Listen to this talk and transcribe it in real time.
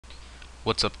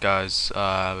What's up, guys?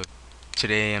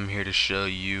 Today I'm here to show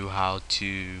you how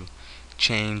to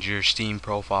change your Steam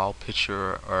profile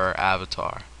picture or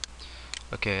avatar.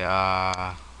 Okay,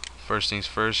 first things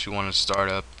first, you want to start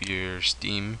up your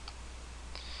Steam,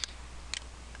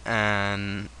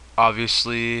 and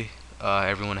obviously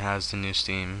everyone has the new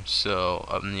Steam, so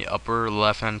in the upper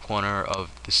left hand corner of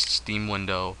the Steam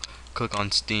window, click on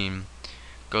Steam,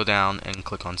 go down and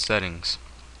click on Settings.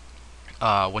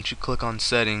 Once you click on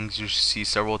settings, you should see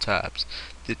several tabs.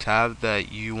 The tab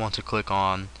that you want to click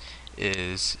on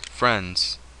is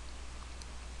friends.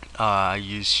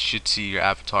 You should see your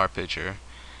avatar picture,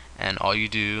 and all you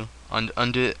do under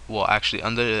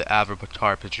the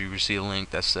avatar picture, you will see a link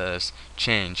that says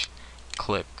change.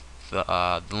 Click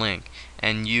the link,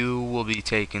 and you will be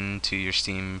taken to your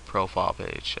Steam profile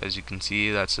page. As you can see,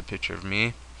 that's a picture of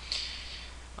me.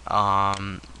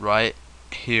 Right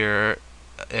here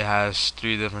it has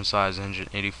three different sizes: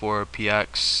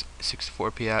 184px,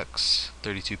 64px,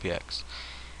 32px.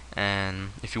 And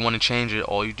if you want to change it,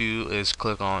 all you do is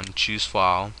click on choose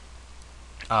file.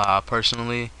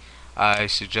 Personally, I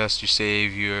suggest you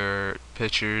save your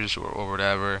pictures or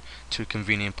whatever to a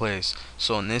convenient place.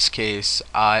 So in this case,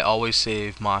 I always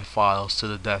save my files to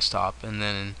the desktop, and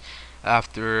then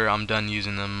after I'm done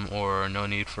using them or no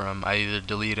need for them, I either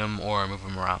delete them or move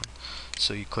them around.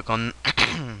 So you click on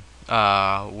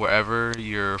wherever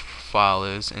your file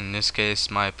is. In this case,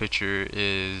 my picture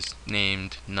is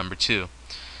named number 2.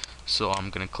 So I'm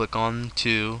going to click on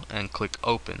 2 and click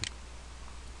open.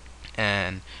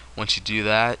 And once you do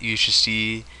that, you should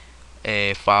see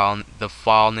the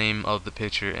file name of the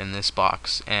picture in this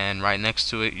box, and right next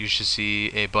to it you should see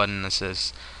a button that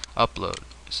says upload.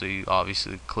 So you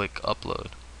obviously click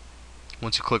upload.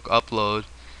 Once you click upload,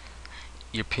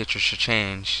 your picture should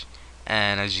change,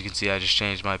 and as you can see, I just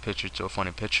changed my picture to a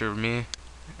funny picture of me.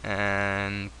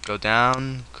 And go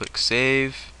down, click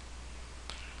save.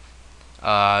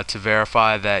 To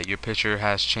verify that your picture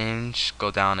has changed, go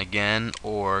down again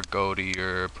or go to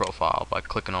your profile by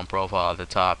clicking on profile at the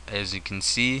top. As you can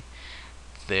see,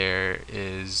 there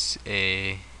is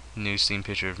a new Steam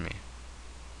picture of me.